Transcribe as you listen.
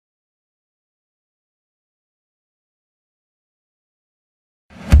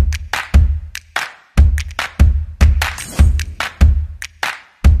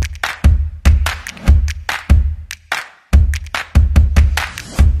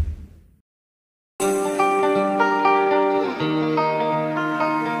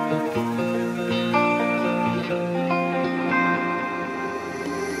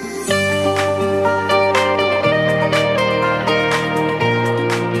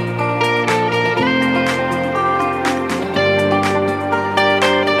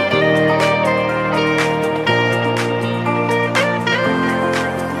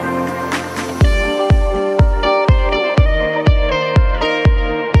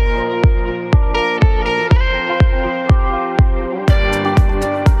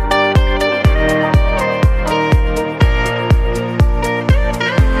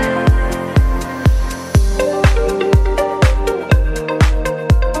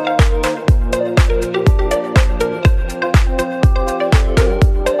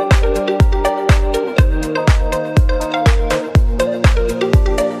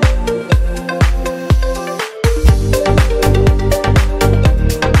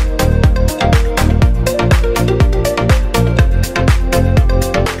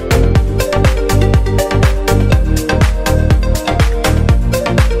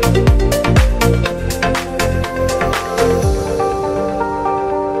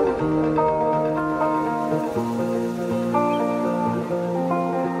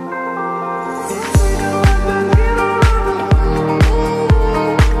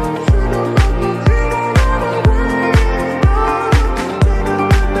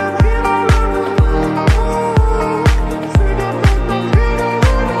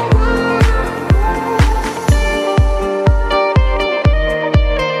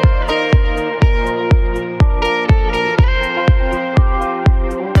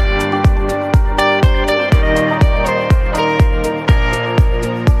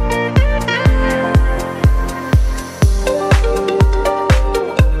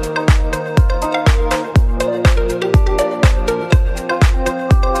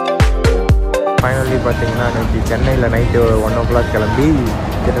பார்த்தீங்கன்னா இன்னைக்கு சென்னையில் நைட்டு 1 o'clock கிளம்பி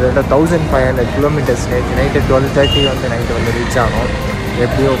கிட்டத்தட்ட 1500 kilometers நைட்டு 12:30 வந்து நைட்டு வந்து ரீச் ஆனோம்.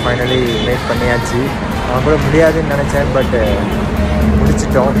 எப்படியோ ஃபைனலி மேக் பண்ணியாச்சு. நான் கூட முடியாதுன்னு நினச்சேன், பட்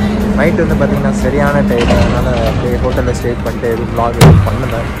முடிச்சிட்டோம். நைட்டு வந்து பார்த்திங்கன்னா சரியான டைம், அதனால் அப்படியே ஹோட்டலில் ஸ்டே பண்ணிட்டு எதுவும் vlog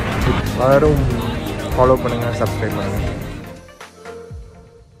பண்ணுவேன். எல்லாரும் ஃபாலோ பண்ணுங்கள், சப்ஸ்கிரைப் பண்ணுங்கள்.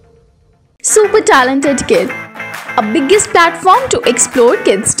 Super Talented Kid, a biggest platform to explore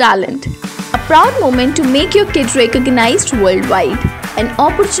kids' talent. A proud moment to make your kid recognized worldwide. An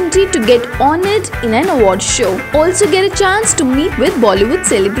opportunity to get honored in an award show. Also get a chance to meet with Bollywood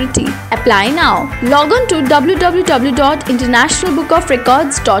celebrity. Apply now. Log on to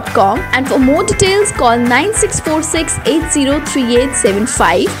www.internationalbookofrecords.com and for more details call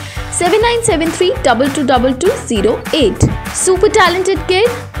 9646803875 7973 222208. Super Talented Kid,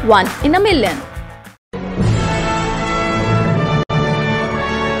 one in a million.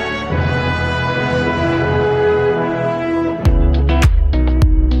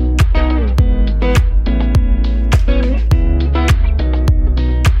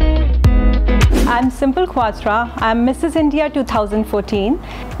 I'm Simple Quatra. I'm Mrs. India 2014.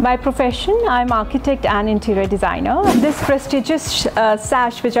 By profession, I'm architect and interior designer. This prestigious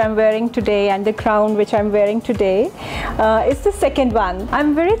sash which I'm wearing today and the crown which I'm wearing today is the second one. I'm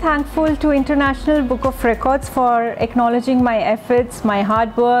very thankful to International Book of Records for acknowledging my efforts, my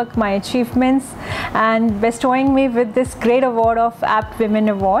hard work, my achievements, and bestowing me with this great award of Apt Women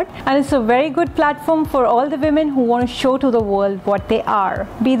Award. And it's a very good platform for all the women who want to show to the world what they are.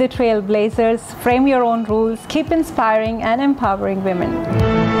 Be the trailblazers, frame your own rules, keep inspiring and empowering women.